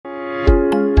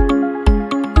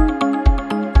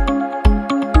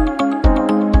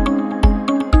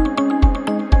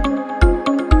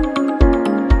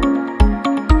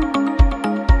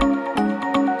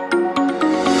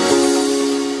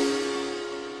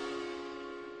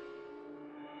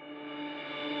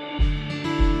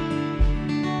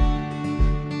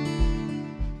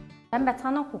Сайн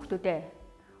бацгаана хүүхдүүдээ.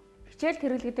 Хичээл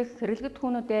хэрэглэгдэх хэрэглэгд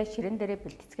хүүнүүдээ ширээн дээрээ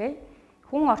бэлтгэцгээе.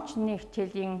 Хүн орчны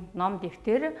хичээлийн ном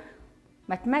дэвтэр,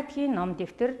 математикийн ном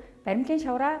дэвтэр, баримлын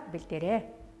шавраа бэлдээрэй.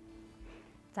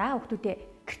 За хүүхдүүдээ,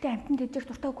 гэртээ амьтан тэжээх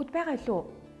дуртай хүүхэд байгаа юу?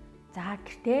 За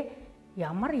гэртээ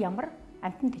ямар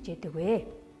амьтан тэжээдэг вэ?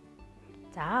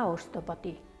 За өөрсдөө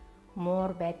бодъё.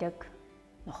 Муур байдаг,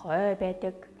 нохой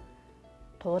байдаг,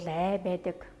 туулай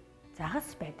байдаг,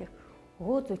 загас байдаг.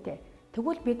 Зүйтэй.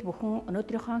 Тэгвэл бид бүхэн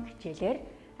өнөөдрийнхөө хичээлээр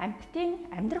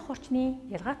Амьтдын амьдрах орчны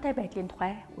ялгаатай байдлын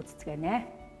тухай үздэцгээнэ.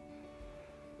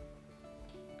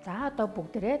 За одоо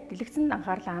бүгдээрээ дэлгэцэнд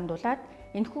анхаарлаа хандуулад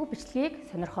энэхүү бичлэгийг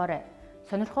сонирхоорой.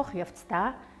 Сонирхох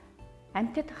явцдаа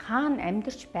амьтад хаана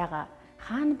амьдарч байгаа,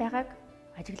 хаана байгааг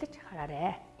ажиглаж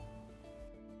хараарай.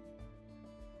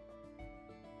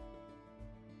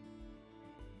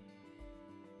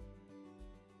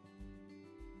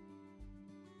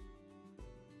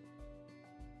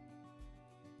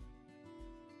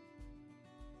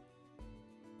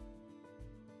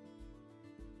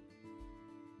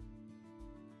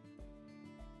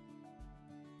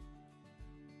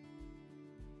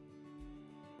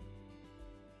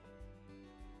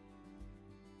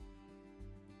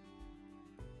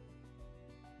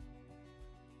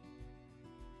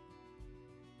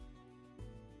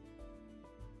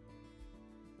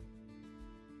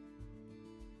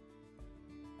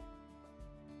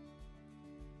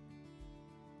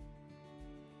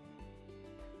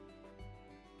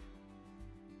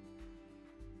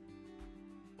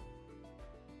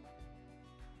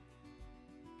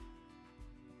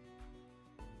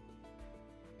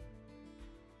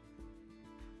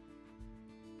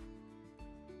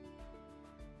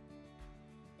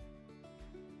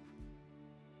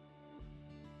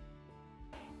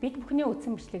 Бид бүхний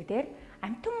үдсэн бичлэг дээр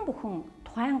амьтан бүхэн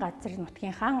тухайн газар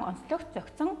нутгийнхаа онцлогт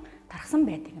зохицон тархсан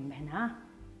байдаг юм байна.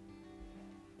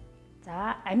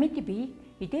 За амьд бие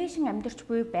эдээшин амьдарч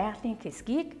буй байгалийн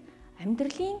хэсгийг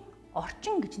амьдралын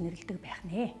орчин гэж нэрлэдэг байх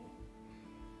нэ.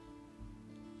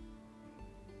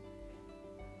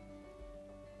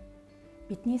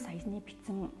 Бидний саяны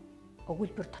бичсэн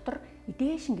өгүүлбэр дотор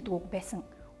эдээшин гэдэг үг байсан.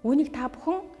 Үүнийг та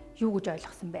бүхэн юу гэж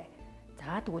ойлгосон бэ?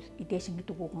 За тэгвэл эдээшин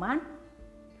гэдэг үг маань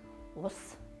ус,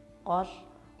 гол,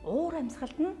 уур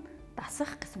амьсгалд нь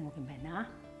дасах гэсэн үг юм байна.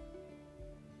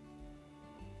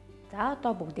 За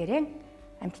одоо бүгдээрээ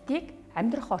амьтдыг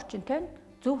амьдрах орчинтой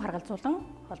зөв харгалзуулан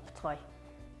холбоцгоё.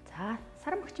 За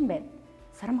сарамгчин байна.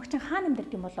 Сарамгчин хаана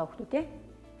амьдардаг юм болоо хүүхдүүд?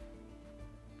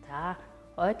 За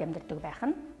ойд амьдардаг байх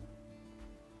нь.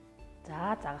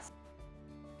 За загас.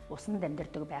 Усанд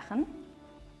амьдардаг байх нь.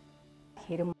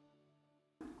 Хэрэм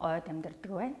ойд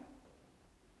амьдардаг байна.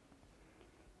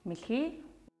 Мэлхий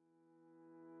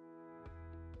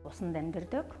усанд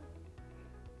амьдардаг.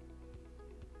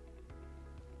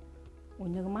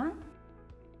 Үнэг маань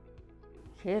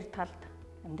хээр талд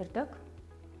амьдардаг.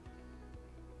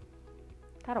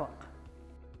 Тарваг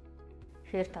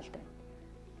хээр талд байна.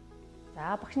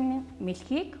 За багш нь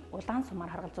мэлхийг улаан сумаар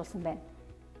харгалзуулсан байна.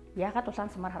 Яагаад улаан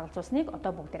сумаар харгалзуулсныг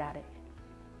одоо бүгдээр харъя.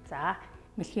 За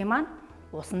мэлхий маань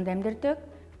усанд амьдардаг,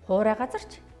 хуурай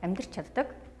газарч амьдарч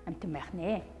чаддаг амьтан байх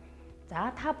нэ.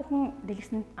 За та бүхэн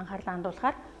дэлгэцэнд анхаарлаа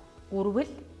хандуулахаар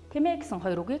үрвэл тэмээ гэсэн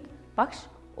хоёр үгийг багш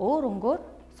өөр өнгөөр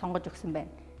сонгож өгсөн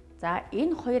байна. За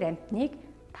энэ хоёр амьтныг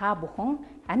та бүхэн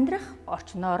амьдрах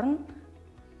орчноор нь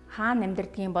хаана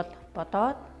амьдардгийг бол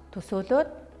бодоод төсөөлөөд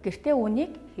гэртээ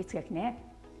үүнийг хийцгээх нэ.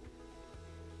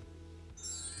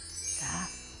 За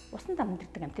усанд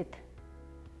амьдардаг амьтад.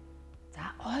 За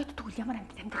ойд тэгвэл ямар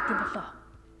амьтад амьдардгийг болоо?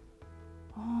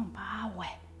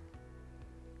 Баавэ.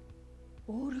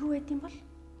 Өөр юу байд юм бол?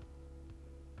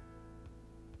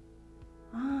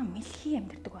 Мэлхий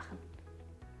амьдардаг байх нь.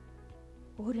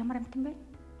 Өөр ямар амьтан бэ?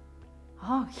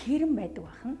 Хэрэм байдаг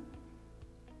байх нь.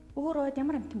 Өөр ойд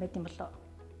ямар амьтан байд юм болоо?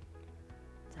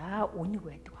 За үнэг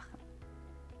байдаг байх нь.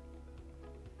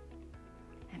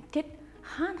 Амьтад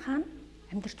хаана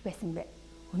амьдарч байсан бэ?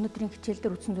 Өнөөдрийн хичээл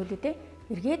дээр үздсэн зүйлүүдээ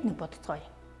эргээд нэг бодцгоё.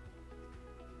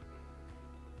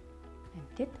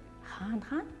 Амьтад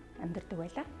хаана амьдардаг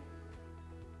байлаа?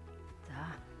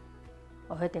 За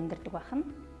ойд амьдардаг байх нь.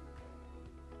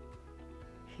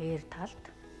 Хээр талд.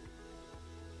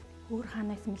 Өөр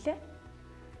хаана байсан мөлий?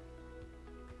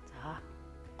 За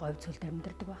говь цөлд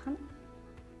амьдардаг байх нь.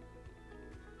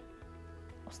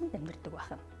 Усанд амьдардаг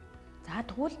байх нь. За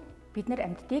тэгвэл бид нар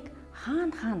амьтдыг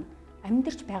хаана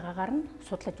амьдарч байгаагаар нь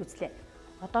судлаж үзлээ.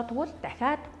 Одоо тэгвэл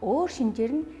дахиад өөр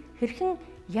шинжээр нь хэрхэн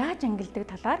яаж ангилдаг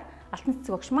талаар алтан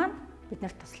цэцэг багш маань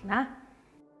биднэрт туслана.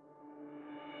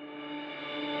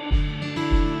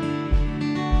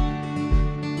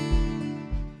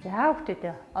 За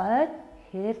хүүхдүүдээ ойд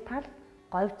хээр тал,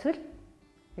 говьцөл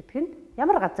гэдэг нь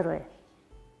ямар газар вэ?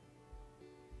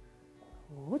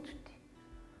 Үгүй.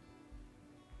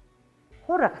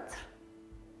 Хуурай газар.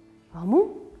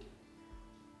 Мөн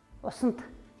усанд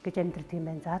гэж амьдардаг юм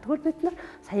байна. За тэгвэл бид нар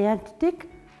сая амьтдыг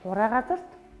хуурай газарт,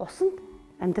 усанд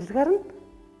амьдардагаар нь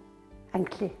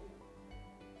ангилъя.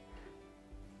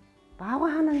 Баавга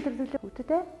хаана амьдардаг лээ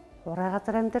бүгдээ? Хуурай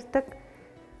газар амьдардаг.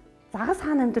 Загас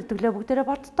хаана амьдардаг лээ бүгдээрээ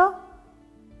боддоо?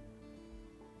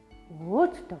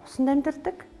 Өөдөө усанд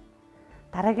амьдардаг.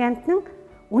 Дараагийн амьтан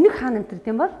үнэг хаана амьдардаг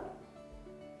юм бол?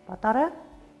 Бодоорой.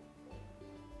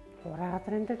 Хуурай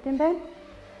газар амьдардаг юм байна.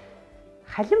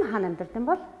 Халим хаана амьдардаг юм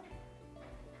бол?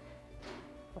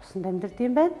 Усанд амьдардаг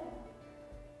юм байна.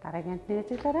 Дараагийн амьтныг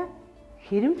ажиглаарай.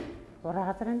 Хэрэм хуурай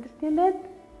газар амьдардаг юм байна.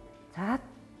 За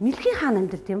мэлхий хаана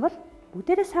амьдардаг юм бол?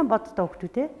 Бүгдээрээ сайн боддоо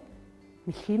хөвгтүүдээ.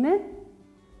 Мэлхий мэн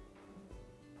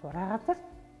хуурай газар,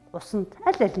 усанд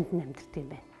аль алинд нь амьдардаг юм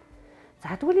байна.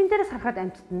 За тэгвэл энэ дээрээс харахад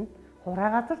амьтд нь хуурай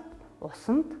газарт,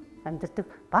 усанд амьдардаг,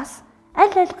 бас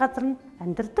аль газар нь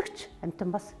амьдардагч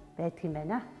амьтан бас байдаг юм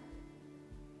байна.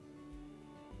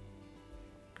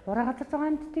 Хуурай газар байгаа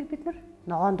амьтдыг бид нар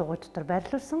ногоон дугуй дотор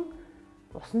байрлуулсан,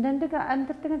 усанд амьдардаг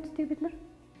амьтдыг бид нар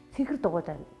цэнхэр дугуйд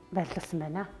байрлуулсан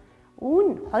байна.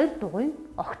 Үүн хоёр дугуйн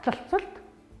огтлолцолд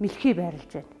мэлхий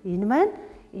байрлаж байна. Энэ маань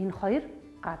энэ хоёр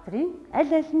газрын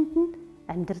аль алинд нь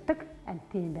амьдардаг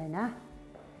амьтан юм байна.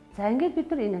 За ингээд бид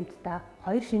нар энэ амьтдаа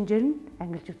хоёр шинжээр нь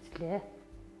ангилж үзлээ.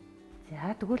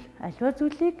 За тэгвэл аливаа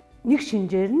зүйлийг нэг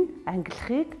шинжээр нь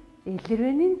ангилахыг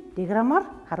элервэний диаграмаар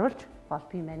харуулж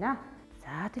болдог юм байна.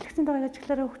 За дэлгэцэн дараагийн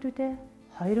ажиглаараа хүүхдүүдээ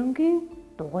хоёр өнгийн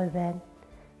дугуй байна.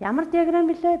 Ямар диаграм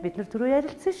билээ? Бид нар түрүү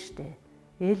ярилцсан шүү дээ.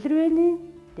 Элервэний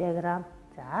диаграм.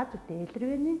 За зүгтээ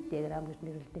элервэний диаграм гэж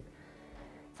нэрлэдэг.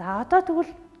 За одоо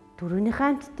тэгвэл түрүүнийхээ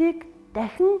амьтдыг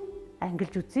дахин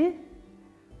ангилж үзье.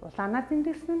 Улаанаар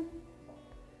тэмдгэрсэн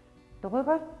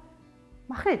дугуйгаар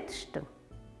махан идчихсэн.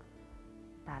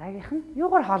 Дараагийнх нь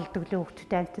юугаар холдог лээ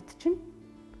хүүхдтэй амьтад чинь?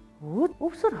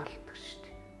 Өвсөөр холдог шүү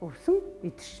дээ. Өвсөн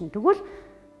идчихсэн. Тэгвэл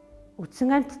үдсэн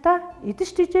амьтдаа идэж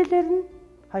тижээлэр нь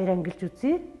хоёр ангилж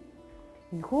үзье.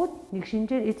 Энэхүү нэг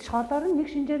шинжээр идэж хоолоор нь нэг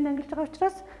шинжээр нь ангилж байгаа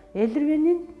учраас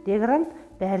элервэний диаграмд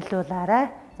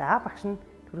байрлуулаарай. За багш нь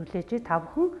төрүүлээч та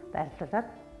бүхэн байрлуулад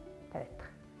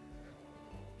тавиадах.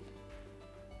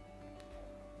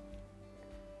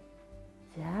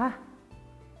 За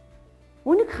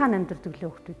үнэг хаана амьдардаг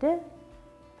лээ хүүхдүүдээ?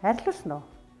 Байрлуулсан уу?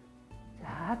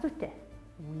 За зүйтэй.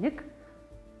 Үнэг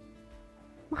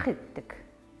мах иддэг.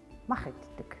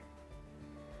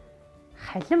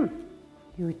 Халим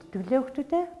юу иддэг лээ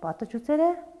хүүхдүүдээ? Бодож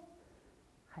үзээрэй.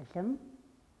 Халим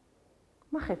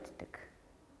мах иддэг.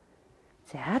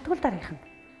 За тэгвэл дараагийнх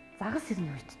нь загас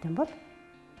юу иддэг юм бол?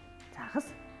 Загас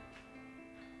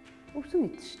өвсөн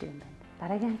иддэг юм байна.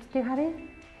 Дараагийн амьтдыг харъя.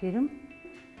 Хэрэм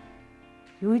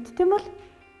юу иддэг юм бол?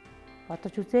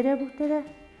 Бодож үзээрэй бүгдээрээ.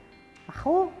 Мах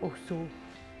уу, өвсөө?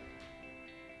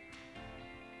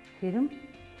 Хэрэм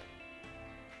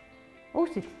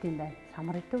өвс иддэг юм байна.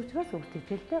 Самар иддэг учраас өвс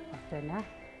идэлтэй болж байна.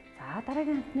 За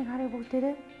дараагийн амьтныг харъя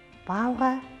бүгдээрээ.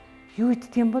 Баавга юу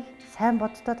иддэг юм бол? Сайн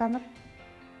боддоо та нар.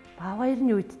 Баавга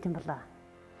юу иддэг юм болоо?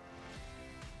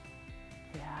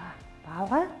 За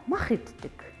баавга мах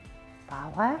иддэг.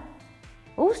 Баавга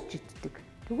өвсч иддэг.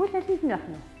 Тэгвэл алинд нь явах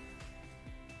нь?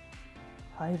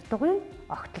 Хоёр дугуйн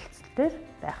огтлцол дээр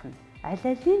байх нь. Аль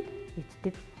алийг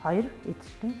иддэг хоёр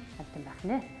эзэгтэн амьтан байх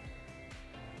нэ.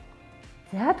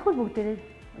 За тэгвэл бүгдээрээ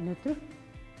өнөөдөр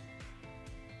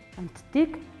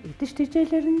амьтдыг идэж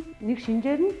тижээлэр нь нэг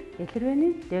шинжээр нь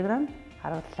элервэний диаграмд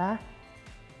харууллаа.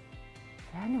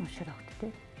 Яаны уншир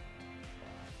өгдөө.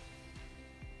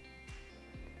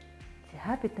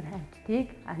 За бид нар амьтдыг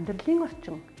амьдралын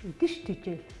орчин идэж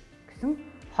тижээл гэсэн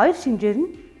хоёр шинжээр нь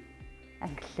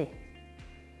ангиллаа.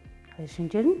 Хоёр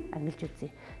шинжээр нь ангилж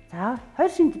үзье. За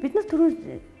хоёр шинж бид нар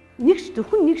түрүү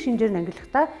зөвхөн нэг шинжээр нь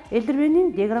ангилахдаа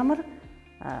элервэний диаграмаар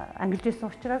ангилж байсан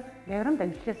учраас диаграмд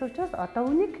ангилж байсан учраас одоо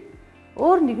үнийг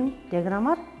өөр нэгэн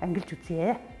диаграмаар ангилж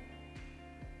үзье.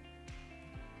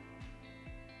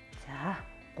 За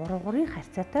 3-3-ын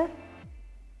харьцаатай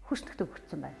хүснэгтэг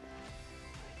өгсөн байна.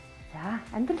 За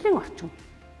амьдралын орчин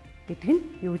гэдэг нь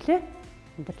юу вэ?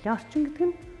 Амьдралын орчин гэдэг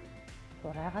нь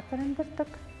хуурай газар амьдардаг,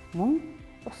 мөн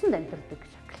усанд амьдардаг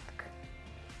гэж агилдаг.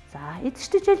 За идэж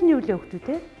тижээл нь юу вэ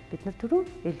хүүхдүүдээ? Бид нар түрүү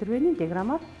элервэний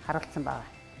диаграмаар харуулсан байна.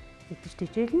 Идэж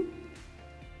тижээл нь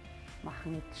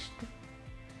махан идчихдэг.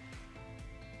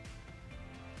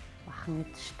 Махан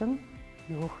идчихдэг,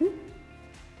 нөгөөх нь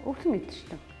өвлөн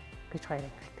идчихдэг гэж хоёр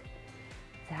ангилдаг.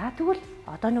 За тэгвэл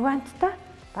одоо нөгөө хамтдаа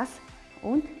бас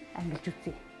үүнд ангилж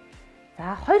үзье.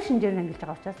 За хоёр шинжээр нь ангилж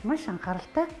байгаа учраас маш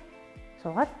анхааралтай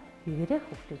суугаад нэгээрээ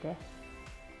хөвгдөө.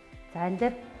 За энэ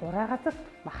дээр хураа газарт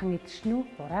махан идэршнүү,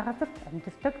 хураа газарт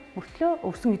амьдардаг, мөртлөө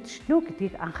өвсөн идэршнүү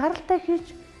гэдгийг анхааралтай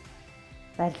хийж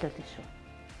байрлуулна шүү.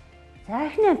 За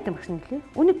эхний амьтан багш нь гэлээ.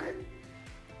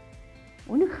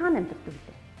 Үнэг хаана амьдардаг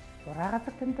вэ? Хураа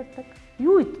газарт амьдардаг.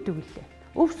 Юу иддэг вэ?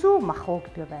 Өвсөө мах уу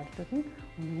гэдгээ байрлуулна.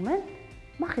 Үнэг маань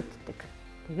мах иддэг.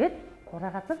 Тэгээд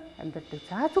хураа газар амьдардаг.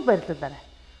 За зүг байрлуулаарай.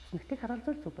 Үнэгтийг харуулж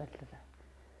зүг байрлуулаарай.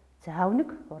 За үнэг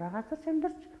хураа газар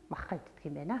амьдарч мах иддэг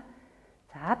юм байна.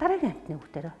 За дараагийн амьтны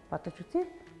хүүхдээр бодож үзье.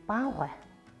 Баавгай.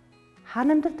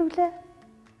 Хаана амьдардаг вэ?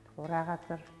 Хураа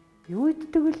газар. Юу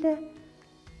иддэг вэ?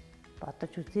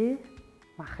 Бодож үзье.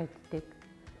 Мах иддэг.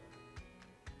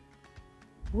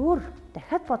 Өөр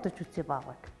дахиад бодож үзье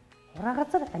баавгайг. Хураа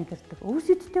газар амьдардаг. Өвс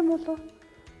иддэг юм болов?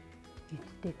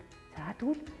 Иддэг. За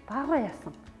тэгвэл баавгай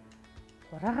яасан?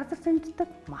 Хураа газар амьдардаг,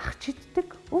 мах ч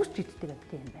иддэг, өвс ч иддэг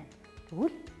амьтан юм байна.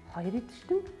 Тэгвэл хоёр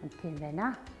идэгчтэн амьтан юм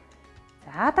байна.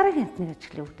 За дараагийн амьтныг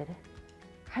ажиглая бүгдээрээ.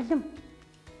 Халим.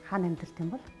 Хаана амьдардаг юм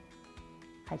бол?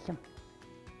 Халим.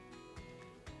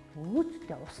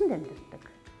 Өөдтэй усанд амьдардаг.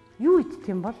 Юу иддэг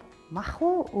юм бол? Мах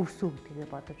уу, өвс үү гэдгээ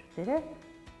бодож үзээрэй.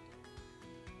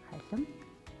 Халим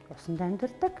усанд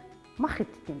амьдардаг, мах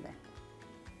иддэг юм байна.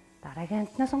 Дараагийн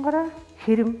амьтнаа сонгороо.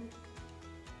 Хэрэм.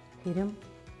 Хэрэм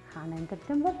хаана амьдардаг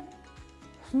юм бол?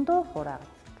 Усандөө хураа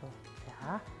газар.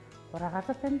 За хураа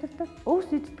газар амьдардаг,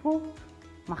 өвс иддэг үү?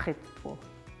 Мах иддэг үү?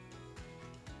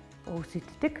 Өвс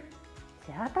иддэг.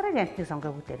 За дараагийн амьтныг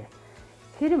сонгоё бүгдээрээ.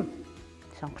 Хэрэм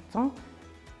сонгоцсон.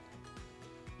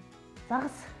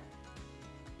 Загас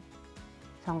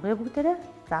сонгоё бүгдээрээ.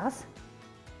 Загас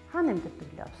хаана амьдардаг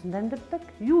вэ? Усанд амьдардаг.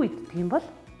 Юу иддэг юм бол?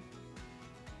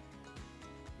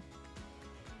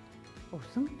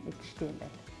 Өвсөн идэгчтэй юм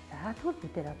байна. За тэгвэл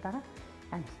бүгдээрээ дараа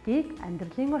амьтдыг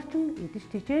амьдралын орчин идэж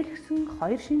тэжээлгсэн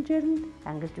хоёр шинжээр нь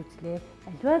ангилж үзлээ.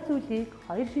 Аливаа зүйлийг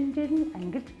хоёр шинжээр нь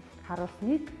ангилж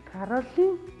харуулсныг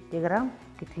Каролин диаграмм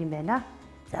гэдэг юм байна.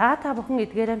 За та бүхэн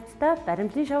эдгээр амьтдаа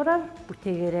баримтлын шавраар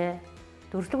бүтээгээрэй.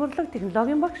 Дүрслэг урлаг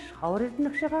технологийн багш Ховор Эрдэнэ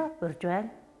багшаа урьж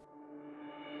байна.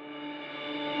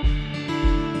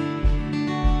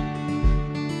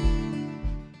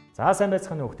 За сайн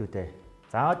байцгаана уу хүүхдүүд.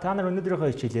 За та нар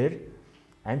өнөөдрийнхөө хичээлээр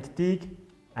амьтдыг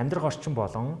амьдрах орчин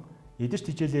болон идэж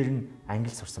тэжээлээр нь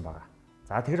ангилж сурсан байгаа.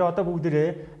 За тэгэхээр одоо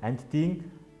бүгдээрээ амьтдын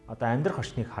амьдрах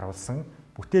орчныг харуулсан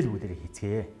бүтээл бүгдээрээ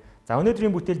хийцгээе. За өнөөдрийн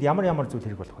бүтээлд ямар зүйл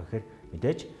хэрэг болох вэ гэхээр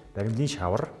мэдээж баримлын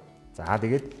шавар, за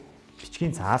тэгээд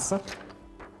бичгийн цаас,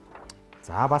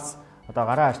 за бас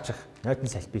гараа арчих нойтон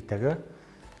салбитаг,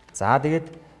 за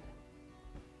тэгээд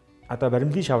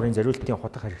баримлын шаврын зориултын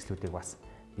хутга хэрэгслүүдийг бас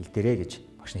бэлдээрэй гэж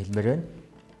багш нь хэлмээр байна.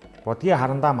 Будгийн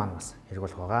харандаа маань бас хэрэг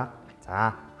болох байгаа.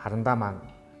 За харандаа маань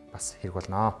бас хэрэг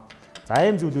болно. За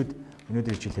ийм зүйлүүд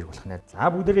өнөөдөр хичээл хэрэг болох нэ. За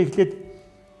бүгдээрээ эхлээд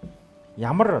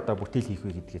ямар бүтээл хийх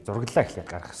вэ гэдгийг зураглалаа эхлээд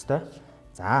гаргах ёстой.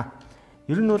 За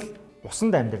ер нь бол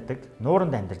усанд амьдардаг,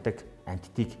 нууранд амьдардаг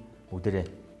амьтдыг бүгдээрээ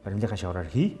баримлынхаа шавраар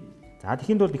хий. За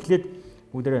тэхийн тулд эхлээд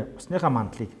бүгдээрээ усныхаа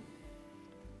мандлыг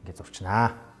ингээд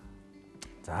зурчнаа.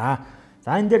 За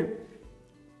энэ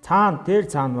дээр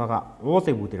цаана байгаа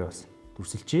уулыг бүгдээрээ бас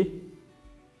дүрсэлчээ.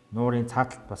 Нуурын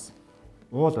цааталт бас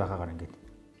уул байгаагаар ингээд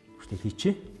бүртээ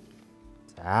хийчихье.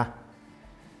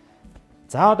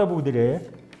 За одоо бүгдээрээ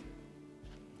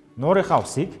нуурынхаа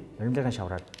усыг баримлынхаа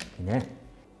шавраар хийнэ.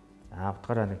 За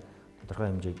утгаараа нэг тодорхой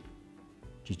хэмжээг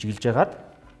жижиглэж ягаад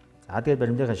тэгээд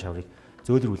баримлынхаа шаврыг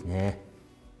зөөлрүүлнэ.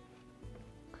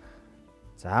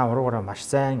 За уруугаараа маш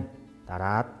сайн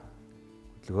дараад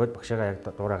хөдөлгөөд багшаагаа яг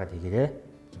дуурайгаад хийгээрэй.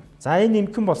 За энэ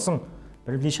нэмхэн болсон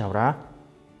баримлын шавраа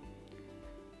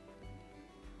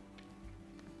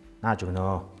нааж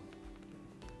өгнө.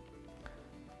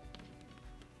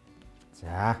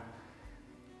 За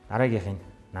дараагийнхын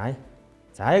наая.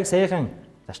 За яг саяхан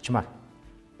зарчмаар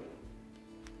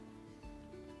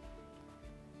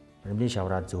баримлын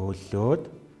шавраа зөөллөөд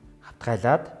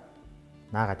хатгайлаад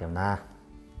наагаад явнаа.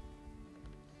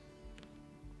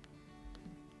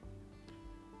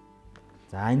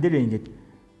 За энэ дээр ингэж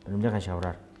баримлынхаа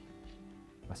шавраар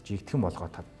бас жигтгэн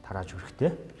болгоод тарааж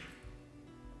хүрэхтэй.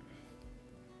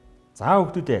 За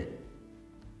хүүхдүүдээ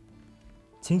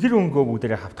цэнхэр өнгөө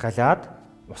бүгдээрээ хавтгайлаад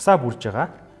усаа бүрж байгаа.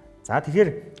 За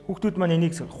тэгэхээр хүүхдүүд маань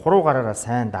энийг хуруу гараараа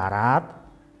сайн дараад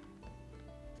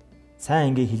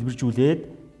сайн ингээ хэлбэржүүлээд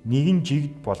нэгэн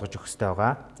жигд болгож өгөх хэрэгтэй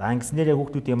байгаа. За ингэснээрээ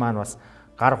хүүхдүүдийн маань бас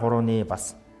гар хурууны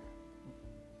бас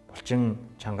булчин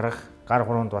чангарах, гар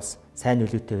хуруунд бас сайн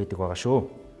нөлөөтэй байдаг байгаа шүү.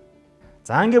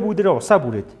 За ингээ бүгдээрээ усаа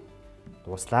бүрээд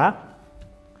дуслаа.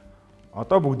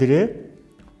 Одоо бүгдээрээ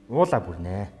уулаа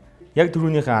бүрнэ. Яг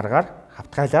түрүүнийхээ аргаар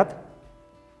хавтгайлаад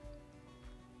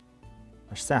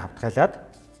маш сайн хавтгайлаад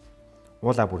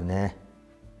уулаа бүрнэ.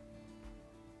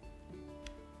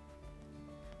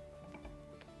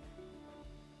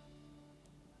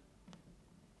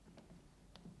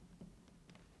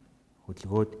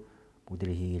 Хөдөлгөөд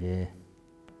бүгдээ хийгээрэй.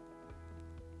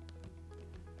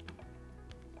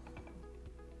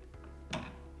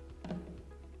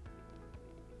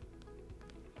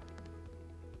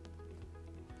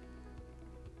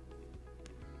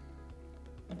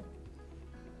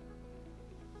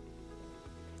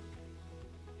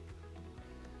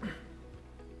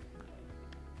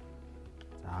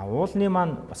 Уулны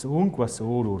маань бас өнгө бас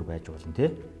өөр байж болно тий.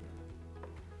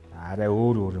 Арай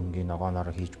өөр өнгийн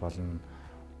ногооноор хийж болно.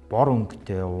 Бор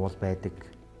өнгөтэй уул байдаг.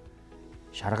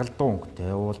 Шаргалдуу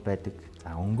өнгөтэй уул байдаг.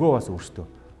 За өнгөө бас өөртөө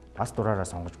бас дураараа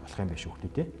сонгож болох юм биш үү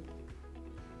тий.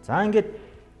 За ингээд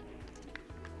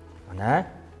манай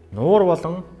нуур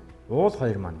болон уул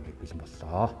хоёр маань ингээд бэлэн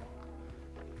боллоо.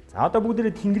 За одоо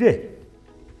бүгдээрээ тэнгэрээ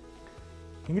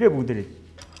бүгдээрээ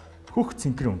хөх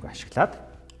цэнтэр өнгө ашиглаад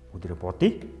бүгдээрээ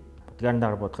будъя. Будгаар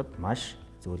дараа бодоход маш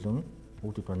зөөлөн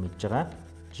бүгд маань мэдж байгаа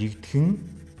жигдхэн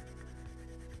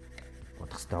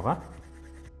бодох хэрэгтэй байгаа.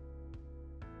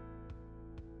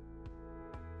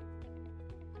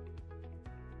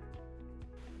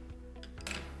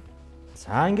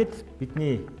 За ингээд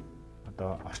бидний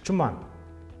одоо орчин маань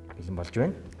бэлэн болж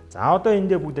байна. За одоо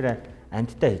эндээ бүгдээрээ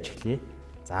амьтдаа хийж эхлэе.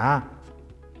 За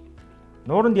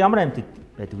нууранд ямар амьтд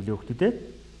байдаг вэ хүүхдүүд?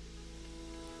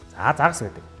 За загас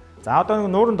байдаг. За одоо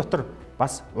нуурын дотор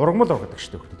бас ургамал ургадаг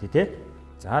шүү дээ хүүхдүүд тий.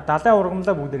 За далайн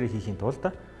ургамлаа бүгдээрээ хийхийн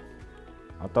тулд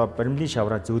одоо баримлын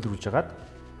шавраа зөөлрүүлж хагаад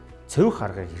цовх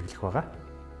харгыг хэрэглэх байгаа.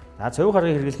 За цовх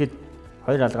харгыг хэрэглэхэд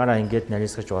хоёр алгаараа ингээд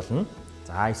нарийсгаж болно.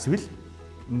 За эсвэл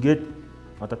ингээд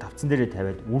одоо тавцан дээрээ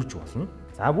тавиад үрж болно.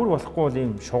 За бүр болохгүй бол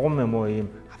ийм шугам юм уу ийм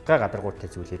хавтгай гадаргууртай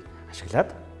зүйлийг ашиглаад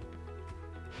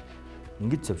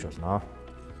ингэж цовж болно.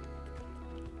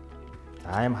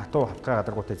 За ийм хатуу хавтгай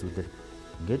гадаргууртай зүйлээр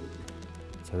ингээд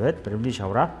цаваад баримлын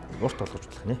шавраа урт болгож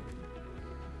болох нэ.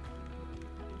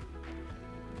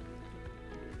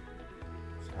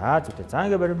 За зүгтээ. За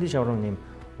ингээд баримлын шавраа нэм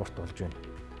урт болж байна.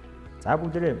 За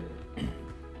бүгдээрээ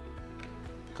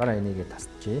гараа энийгээ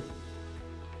тасчихъя.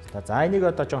 За энийг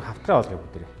одоо жоо хавтгай болгоё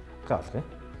бүгдээрээ. Хавтгай болгоё.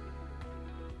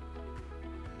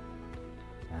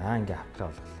 За ингээд хавтгай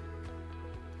болголоо.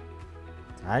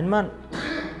 За энэ маань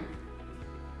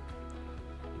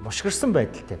мушгирсан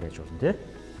байдалтай байж болно тий.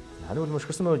 Харин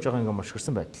мушгирсан байж байгаа ингээ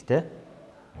мушгирсан байдалтай.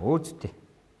 Өөзтэй.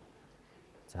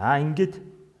 За ингээд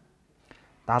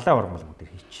далайн ургамал бүгд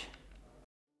хийчих.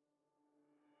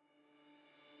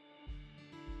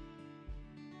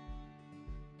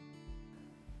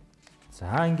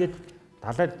 За ингээд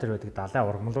далай дотор байдаг далайн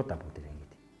ургамлуудаа бүгд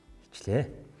ингээд хийчлээ.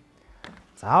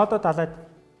 За одоо далай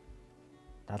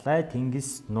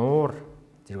тэнгис нуур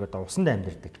зэрэг одоо усанд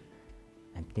амьдардаг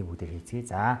амьтныг бүгдээр хийцгээе.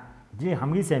 За бидний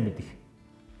хамгийн сайн мэдих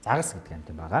загас гэдэг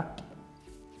амьтан байгаа.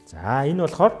 За энэ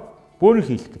болохоор бөөрн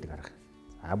хийлэх гэдэг арга.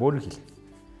 За бөөрн хийлэх.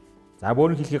 За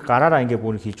бөөрн хийлэхийг гараараа ингээ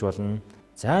бөөрн хийлж болно.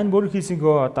 За энэ бөөрн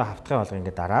хийсэнгөө одоо хавтгай болгоо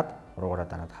ингээ дараад уруугаараа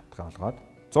дараад хавтгай болгоод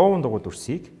 100 дугуй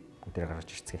дүрсийг бүгдээр гаргаж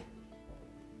ирцгээе.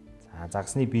 За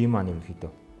загасны бие маань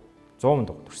ерөнхийдөө 100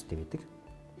 дугуй дүрстэй байдаг.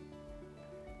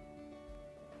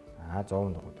 За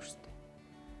 100 дугуй дүрстэй.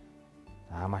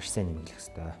 За маш сайн нэмэлэх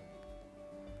хэрэгтэй.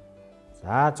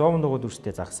 За 100 дугуй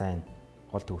дүрстэй загсаа энэ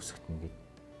гол төвсгт ингээд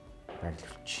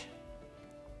байрлуулчих.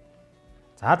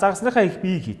 За загасныхаа их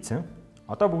биеийг хийцэн.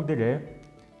 Одоо бүгдээрээ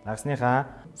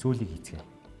загасныхаа сүүлийг хийцгээе.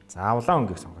 За улаан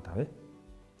өнгийг сонгоод авъя.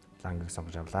 Улаан өнгийг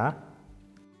сонгож авлаа.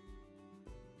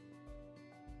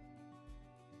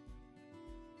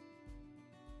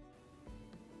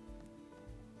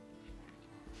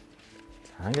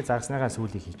 За ингээд загасныхаа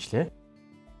сүүлийг хийчлээ.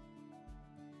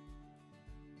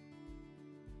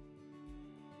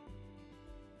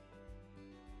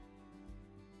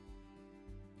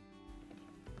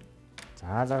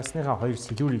 За загасныхаа хоёр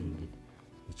сэлүүрийг ингээд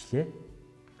хийчлээ.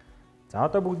 За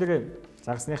одоо бүгдээрээ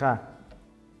загасныхаа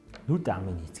нүд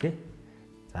амыг хийцгээе.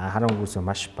 За харан үгүйсээ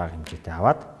маш бага хэмжээтэй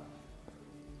аваад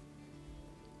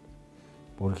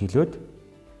бүр хилөөд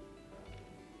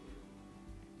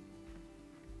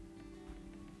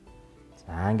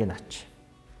за ингээд ач.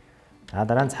 За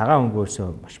дараа нь цагаан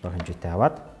өнгөөсөө маш бага хэмжээтэй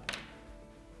аваад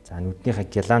за нүднийхээ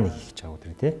гялааныг хийх гэж байгаа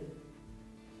үдрээ тий.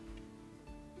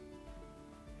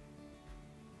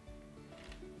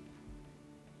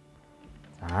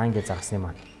 За ингээд загасны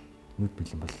маань нүд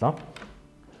бэлэн боллоо.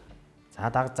 За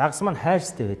загас маань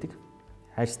хайрстай байдаг.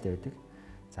 Хайрстай байдаг.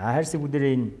 За хайрсыг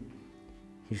бүгдээрээ энэ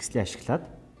хэрэгслээ ашиглаад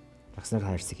загасны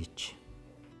хайрсыг хийчих.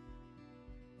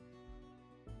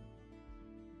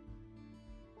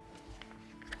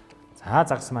 За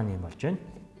загас маань юм болж байна.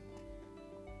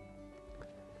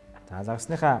 За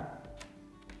загасныхаа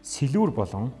сэлүүр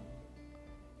болон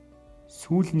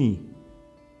сүүлний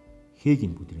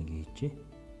хээгийн бүдэр ингэ хийжээ.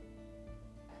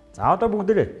 За одоо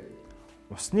бүгдээрээ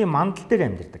усны мандал дээр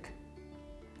амьдардаг.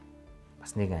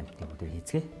 Бас нэг амьтдын бүдэр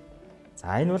хийцгээе.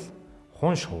 За энэ бол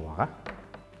хун шувуу байгаа.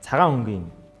 Цагаан өнгийн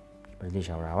барилын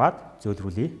шавар аваад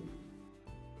зөөлрүүлье.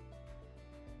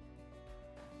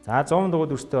 За 100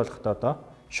 дугаар өрстэй болохдоо одоо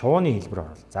шувууны хэлбэр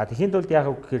оруулаа. За тэхийн тулд яах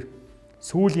вэ гэхээр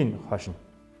сүүлийн хойш нь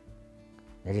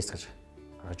нарийсгаж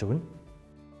гаргаж өгнө.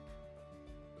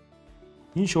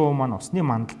 Энэ шувуу маань усны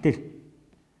мандал дээр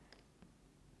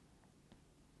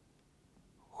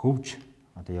хөвж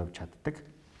одоо явж чаддаг.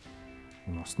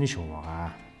 Энэ усны шувуу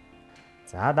байгаа.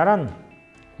 За дараа нь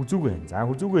хүзүүгээ. За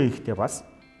хүзүүгээ хийхдээ бас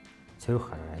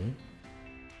цэвэх гаргая.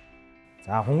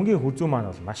 За хунгийн хүзүү маань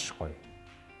бол маш гоё.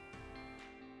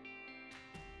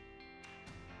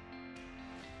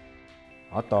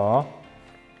 Одоо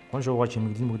хүн шуугаа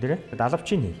чимэглэн бүгдээрээ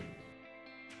далавчийн хий.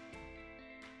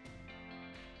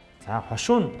 За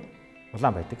хошуу нь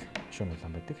улаан байдаг. Хошуу нь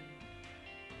улаан байдаг.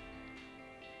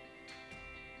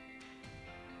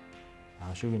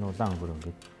 Хошуугийн улаан өнгөр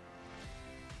ингээд.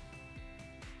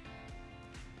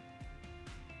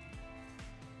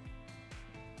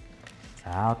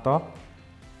 За одоо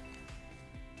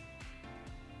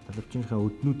далавчийнхаа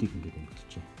өднүүдийг ингээд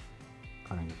эмгэлчихье.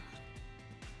 Гараа ингээд.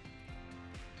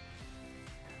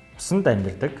 Усанд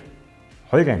амьдардаг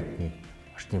хоёр амьтны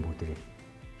орчны бүдэрийг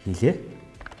хийлээ.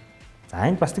 За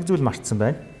энд бас нэг зүйл мартсан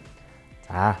байна.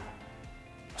 За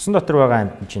усан дотор байгаа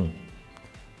амьтан чинь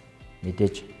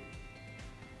мэдээж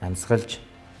амьсгалж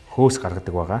хөөс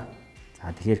гаргадаг байгаа.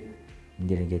 За тэгэхээр энэ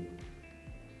дээр ингээд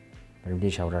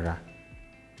баримлын шавраараа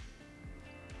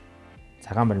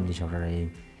цагаан баримлын шавраараа ийм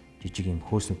жижиг юм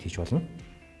хөөснүүд хийж болно.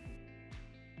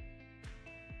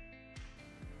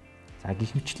 За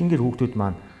гих мэтлэнгээр хүүхдүүд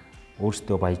маань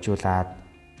өөрсдөө баяжуулаад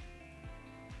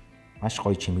маш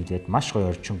гоё чимэглээд маш гоё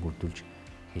орчин бүрдүүлж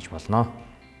хийж болно.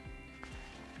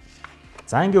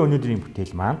 За ингээ өнөөдрийн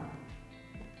бүтээл маань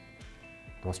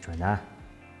дуусч байна.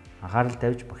 Анхаарал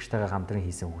тавьж багштайгаа хамтран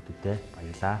хийсэн хүүхдүүдэд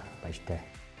баярлалаа. Баяртай.